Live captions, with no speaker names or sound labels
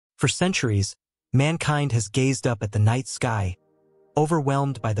For centuries, mankind has gazed up at the night sky,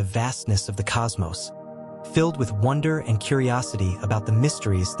 overwhelmed by the vastness of the cosmos, filled with wonder and curiosity about the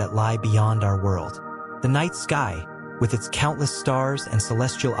mysteries that lie beyond our world. The night sky, with its countless stars and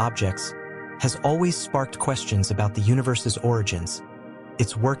celestial objects, has always sparked questions about the universe's origins,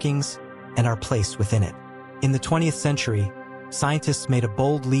 its workings, and our place within it. In the 20th century, scientists made a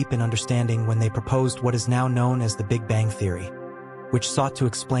bold leap in understanding when they proposed what is now known as the Big Bang Theory, which sought to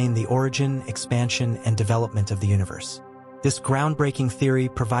explain the origin, expansion, and development of the universe. This groundbreaking theory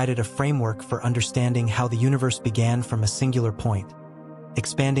provided a framework for understanding how the universe began from a singular point,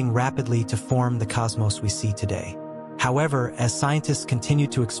 expanding rapidly to form the cosmos we see today. However, as scientists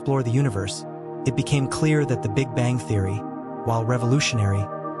continued to explore the universe, it became clear that the Big Bang Theory, while revolutionary,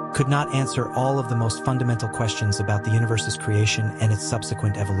 could not answer all of the most fundamental questions about the universe's creation and its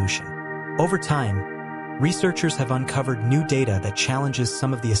subsequent evolution. Over time, researchers have uncovered new data that challenges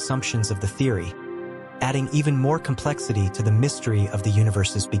some of the assumptions of the theory, adding even more complexity to the mystery of the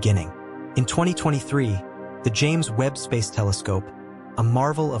universe's beginning. In 2023, the James Webb Space Telescope, a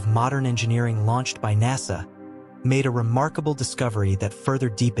marvel of modern engineering launched by NASA, made a remarkable discovery that further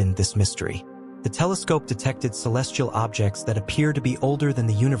deepened this mystery. The telescope detected celestial objects that appear to be older than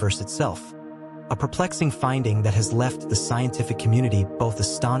the universe itself, a perplexing finding that has left the scientific community both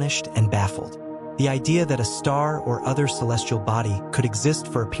astonished and baffled. The idea that a star or other celestial body could exist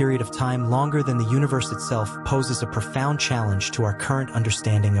for a period of time longer than the universe itself poses a profound challenge to our current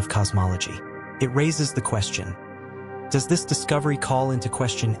understanding of cosmology. It raises the question, does this discovery call into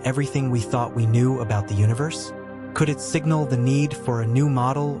question everything we thought we knew about the universe? Could it signal the need for a new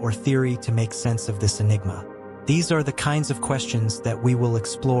model or theory to make sense of this enigma? These are the kinds of questions that we will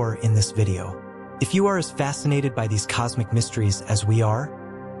explore in this video. If you are as fascinated by these cosmic mysteries as we are,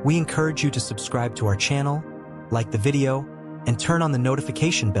 we encourage you to subscribe to our channel, like the video, and turn on the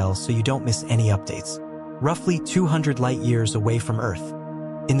notification bell so you don't miss any updates. Roughly 200 light-years away from Earth,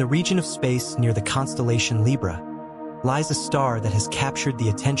 in the region of space near the constellation Libra, lies a star that has captured the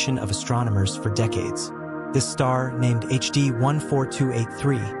attention of astronomers for decades. This star, named HD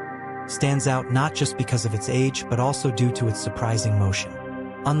 14283, stands out not just because of its age but also due to its surprising motion.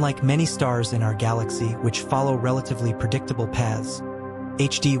 Unlike many stars in our galaxy which follow relatively predictable paths,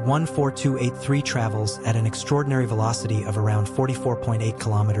 HD 14283 travels at an extraordinary velocity of around 44.8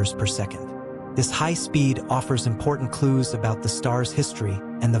 kilometers per second. This high speed offers important clues about the star's history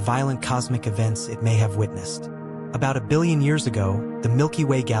and the violent cosmic events it may have witnessed. About 1 billion years ago, the Milky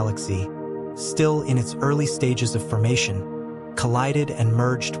Way galaxy, still in its early stages of formation, collided and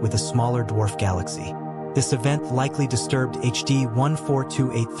merged with a smaller dwarf galaxy. This event likely disturbed HD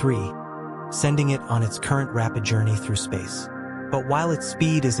 14283, sending it on its current rapid journey through space. But while its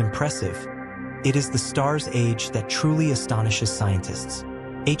speed is impressive, it is the star's age that truly astonishes scientists.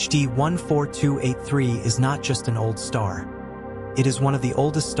 HD 14283 is not just an old star. It is one of the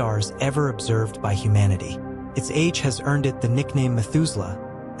oldest stars ever observed by humanity. Its age has earned it the nickname Methuselah,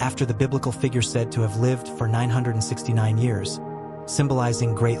 after the biblical figure said to have lived for 969 years,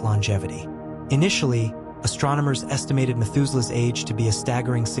 symbolizing great longevity. Initially, astronomers estimated Methuselah's age to be a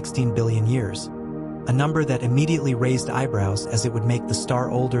staggering 16 billion years, a number that immediately raised eyebrows as it would make the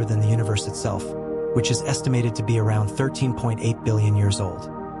star older than the universe itself, which is estimated to be around 13.8 billion years old.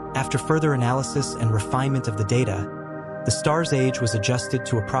 After further analysis and refinement of the data, the star's age was adjusted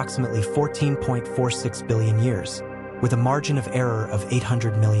to approximately 14.46 billion years, with a margin of error of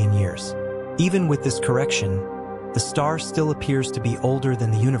 800 million years. Even with this correction, the star still appears to be older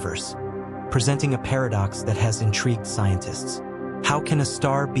than the universe, presenting a paradox that has intrigued scientists. How can a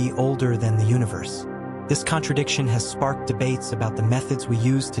star be older than the universe? This contradiction has sparked debates about the methods we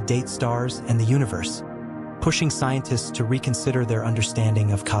use to date stars and the universe, pushing scientists to reconsider their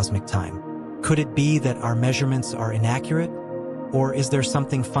understanding of cosmic time. Could it be that our measurements are inaccurate? Or is there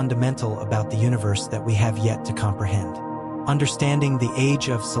something fundamental about the universe that we have yet to comprehend? Understanding the age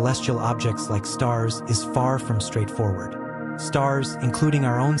of celestial objects like stars is far from straightforward. Stars, including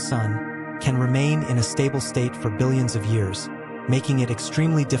our own sun, can remain in a stable state for billions of years, making it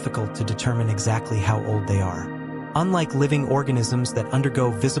extremely difficult to determine exactly how old they are. Unlike living organisms that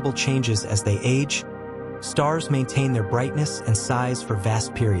undergo visible changes as they age, stars maintain their brightness and size for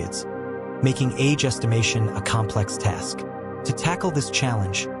vast periods, making age estimation a complex task. To tackle this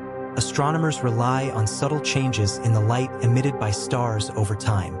challenge, astronomers rely on subtle changes in the light emitted by stars over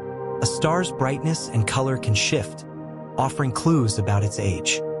time. A star's brightness and color can shift, offering clues about its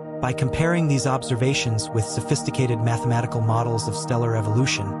age. By comparing these observations with sophisticated mathematical models of stellar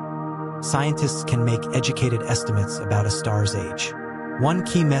evolution, scientists can make educated estimates about a star's age. One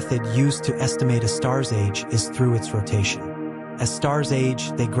key method used to estimate a star's age is through its rotation. As stars age,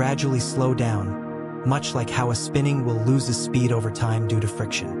 they gradually slow down, much like how a spinning wheel loses speed over time due to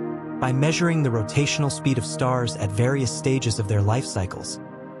friction. By measuring the rotational speed of stars at various stages of their life cycles,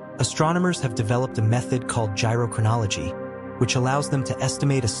 astronomers have developed a method called gyrochronology, which allows them to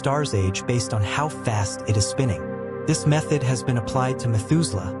estimate a star's age based on how fast it is spinning. This method has been applied to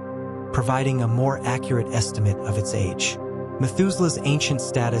Methuselah, providing a more accurate estimate of its age. Methuselah's ancient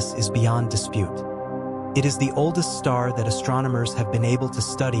status is beyond dispute. It is the oldest star that astronomers have been able to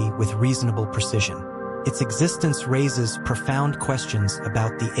study with reasonable precision. Its existence raises profound questions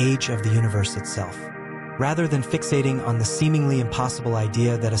about the age of the universe itself. Rather than fixating on the seemingly impossible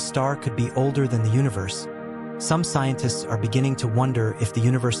idea that a star could be older than the universe, some scientists are beginning to wonder if the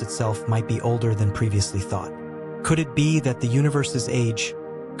universe itself might be older than previously thought. Could it be that the universe's age,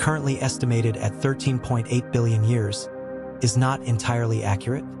 currently estimated at 13.8 billion years, is not entirely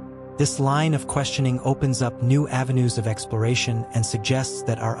accurate? This line of questioning opens up new avenues of exploration and suggests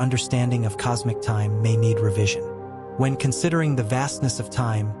that our understanding of cosmic time may need revision. When considering the vastness of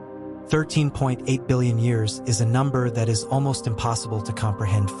time, 13.8 billion years is a number that is almost impossible to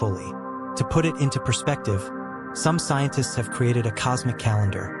comprehend fully. To put it into perspective, some scientists have created a cosmic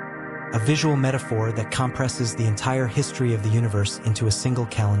calendar, a visual metaphor that compresses the entire history of the universe into a single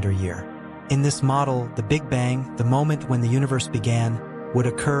calendar year. In this model, the Big Bang, the moment when the universe began, would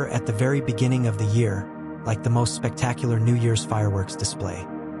occur at the very beginning of the year, like the most spectacular New Year's fireworks display.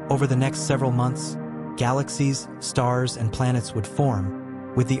 Over the next several months, galaxies, stars, and planets would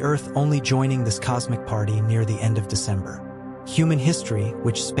form, with the Earth only joining this cosmic party near the end of December. Human history,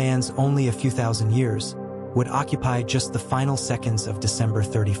 which spans only a few thousand years, would occupy just the final seconds of December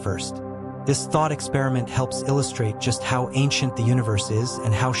 31st. This thought experiment helps illustrate just how ancient the universe is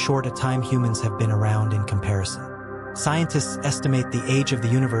and how short a time humans have been around in comparison. Scientists estimate the age of the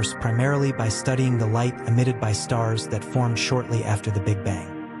universe primarily by studying the light emitted by stars that formed shortly after the Big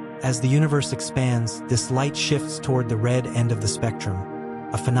Bang. As the universe expands, this light shifts toward the red end of the spectrum,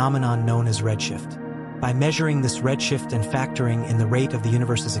 a phenomenon known as redshift. By measuring this redshift and factoring in the rate of the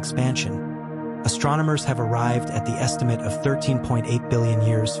universe's expansion, astronomers have arrived at the estimate of 13.8 billion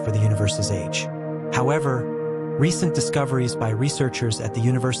years for the universe's age. However, recent discoveries by researchers at the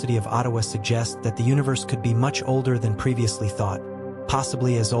University of Ottawa suggest that the universe could be much older than previously thought,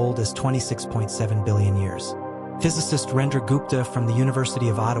 possibly as old as 26.7 billion years. Physicist Rendra Gupta from the University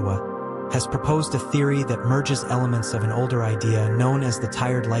of Ottawa has proposed a theory that merges elements of an older idea known as the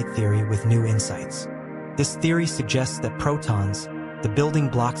tired light theory with new insights. This theory suggests that protons, the building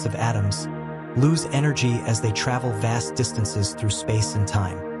blocks of atoms, lose energy as they travel vast distances through space and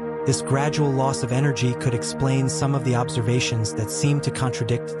time. This gradual loss of energy could explain some of the observations that seem to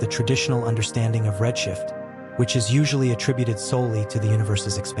contradict the traditional understanding of redshift, which is usually attributed solely to the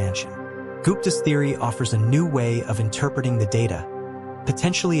universe's expansion. Gupta's theory offers a new way of interpreting the data,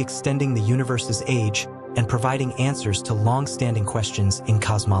 potentially extending the universe's age and providing answers to long-standing questions in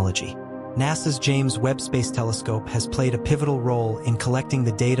cosmology. NASA's James Webb Space Telescope has played a pivotal role in collecting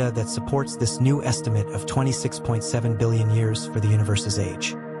the data that supports this new estimate of 26.7 billion years for the universe's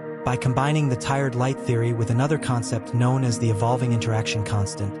age. By combining the tired light theory with another concept known as the evolving interaction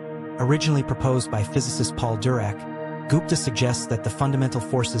constant, originally proposed by physicist Paul Dirac, Gupta suggests that the fundamental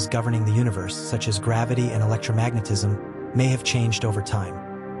forces governing the universe, such as gravity and electromagnetism, may have changed over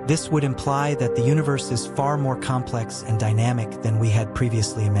time. This would imply that the universe is far more complex and dynamic than we had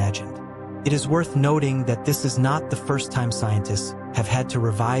previously imagined. It is worth noting that this is not the first time scientists have had to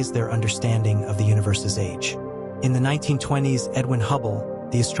revise their understanding of the universe's age. In the 1920s, Edwin Hubble,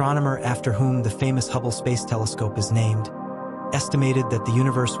 the astronomer after whom the famous Hubble Space Telescope is named, estimated that the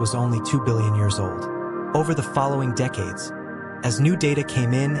universe was only 2 billion years old. Over the following decades, as new data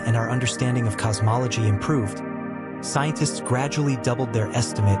came in and our understanding of cosmology improved, scientists gradually doubled their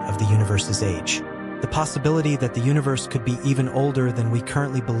estimate of the universe's age. The possibility that the universe could be even older than we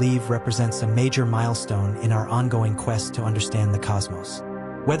currently believe represents a major milestone in our ongoing quest to understand the cosmos.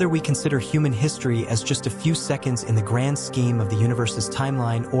 Whether we consider human history as just a few seconds in the grand scheme of the universe's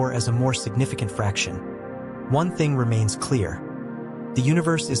timeline or as a more significant fraction, one thing remains clear. The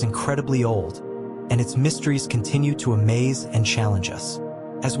universe is incredibly old, and its mysteries continue to amaze and challenge us.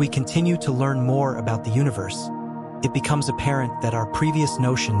 As we continue to learn more about the universe, it becomes apparent that our previous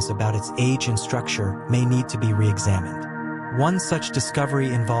notions about its age and structure may need to be re-examined. One such discovery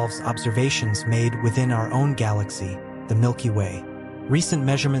involves observations made within our own galaxy, the Milky Way. Recent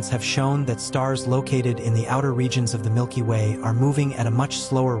measurements have shown that stars located in the outer regions of the Milky Way are moving at a much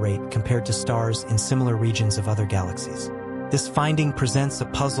slower rate compared to stars in similar regions of other galaxies. This finding presents a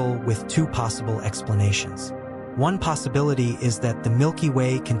puzzle with two possible explanations. One possibility is that the Milky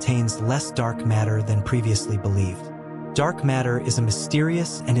Way contains less dark matter than previously believed. Dark matter is a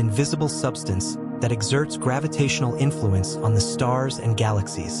mysterious and invisible substance that exerts gravitational influence on the stars and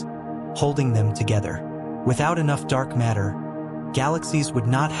galaxies, holding them together. Without enough dark matter, galaxies would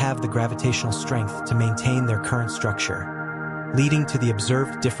not have the gravitational strength to maintain their current structure, leading to the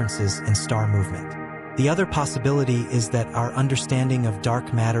observed differences in star movement. The other possibility is that our understanding of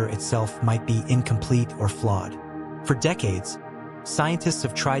dark matter itself might be incomplete or flawed. For decades, scientists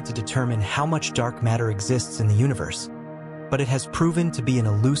have tried to determine how much dark matter exists in the universe, but it has proven to be an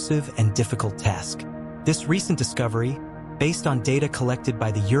elusive and difficult task. This recent discovery, based on data collected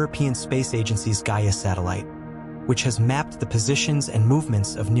by the European Space Agency's Gaia satellite, which has mapped the positions and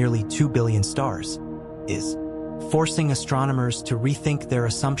movements of nearly 2 billion stars, is forcing astronomers to rethink their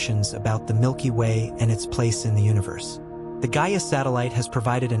assumptions about the Milky Way and its place in the universe. The Gaia satellite has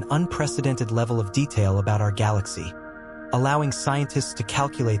provided an unprecedented level of detail about our galaxy, allowing scientists to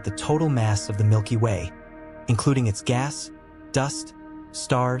calculate the total mass of the Milky Way, including its gas, dust,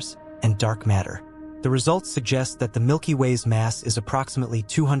 stars, and dark matter. The results suggest that the Milky Way's mass is approximately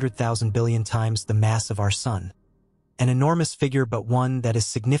 200,000 billion times the mass of our Sun, an enormous figure but one that is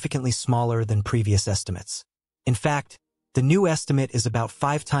significantly smaller than previous estimates. In fact, the new estimate is about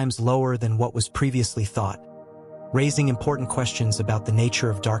 5 times lower than what was previously thought, raising important questions about the nature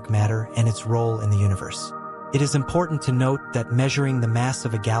of dark matter and its role in the universe. It is important to note that measuring the mass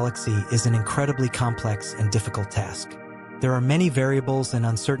of a galaxy is an incredibly complex and difficult task. There are many variables and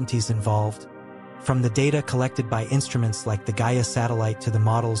uncertainties involved, from the data collected by instruments like the Gaia satellite to the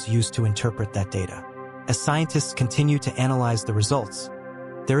models used to interpret that data. As scientists continue to analyze the results,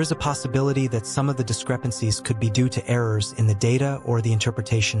 there is a possibility that some of the discrepancies could be due to errors in the data or the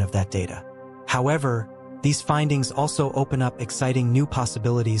interpretation of that data. However, these findings also open up exciting new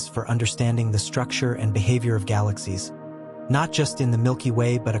possibilities for understanding the structure and behavior of galaxies, not just in the Milky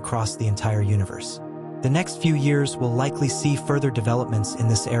Way but across the entire universe. The next few years will likely see further developments in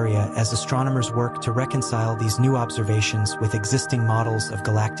this area as astronomers work to reconcile these new observations with existing models of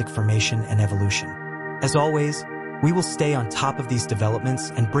galactic formation and evolution. As always, we will stay on top of these developments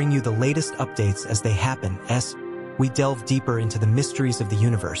and bring you the latest updates as they happen as we delve deeper into the mysteries of the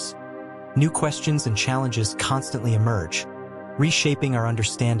universe. New questions and challenges constantly emerge, reshaping our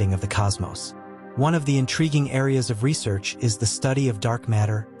understanding of the cosmos. One of the intriguing areas of research is the study of dark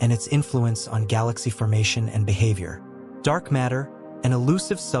matter and its influence on galaxy formation and behavior. Dark matter, an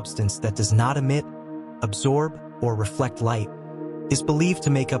elusive substance that does not emit, absorb, or reflect light, is believed to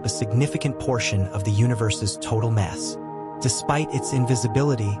make up a significant portion of the universe's total mass. Despite its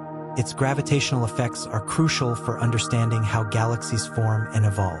invisibility, its gravitational effects are crucial for understanding how galaxies form and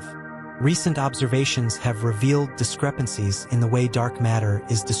evolve. Recent observations have revealed discrepancies in the way dark matter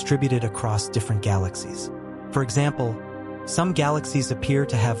is distributed across different galaxies. For example, some galaxies appear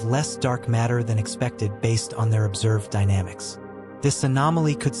to have less dark matter than expected based on their observed dynamics. This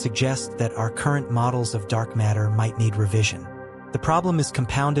anomaly could suggest that our current models of dark matter might need revision. The problem is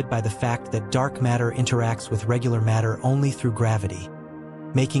compounded by the fact that dark matter interacts with regular matter only through gravity,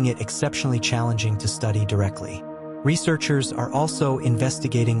 making it exceptionally challenging to study directly. Researchers are also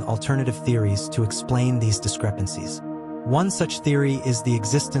investigating alternative theories to explain these discrepancies. One such theory is the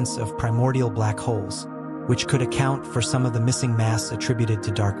existence of primordial black holes, which could account for some of the missing mass attributed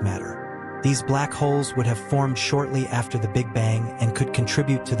to dark matter. These black holes would have formed shortly after the Big Bang and could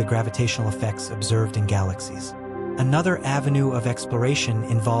contribute to the gravitational effects observed in galaxies. Another avenue of exploration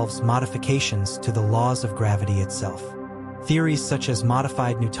involves modifications to the laws of gravity itself. Theories such as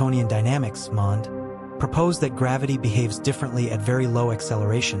modified Newtonian dynamics, MOND, propose that gravity behaves differently at very low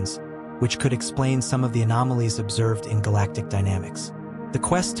accelerations, which could explain some of the anomalies observed in galactic dynamics. The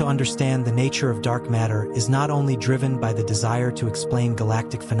quest to understand the nature of dark matter is not only driven by the desire to explain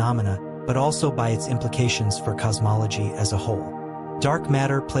galactic phenomena, but also by its implications for cosmology as a whole. Dark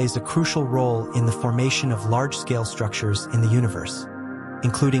matter plays a crucial role in the formation of large-scale structures in the universe,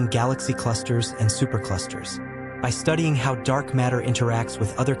 including galaxy clusters and superclusters. By studying how dark matter interacts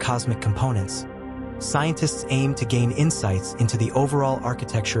with other cosmic components, scientists aim to gain insights into the overall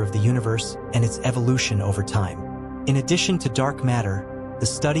architecture of the universe and its evolution over time. In addition to dark matter, the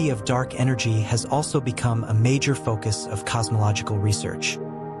study of dark energy has also become a major focus of cosmological research.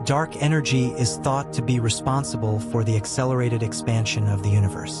 Dark energy is thought to be responsible for the accelerated expansion of the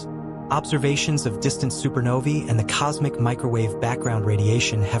universe. Observations of distant supernovae and the cosmic microwave background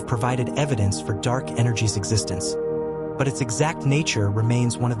radiation have provided evidence for dark energy's existence, but its exact nature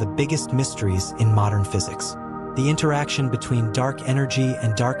remains one of the biggest mysteries in modern physics. The interaction between dark energy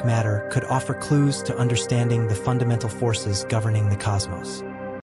and dark matter could offer clues to understanding the fundamental forces governing the cosmos.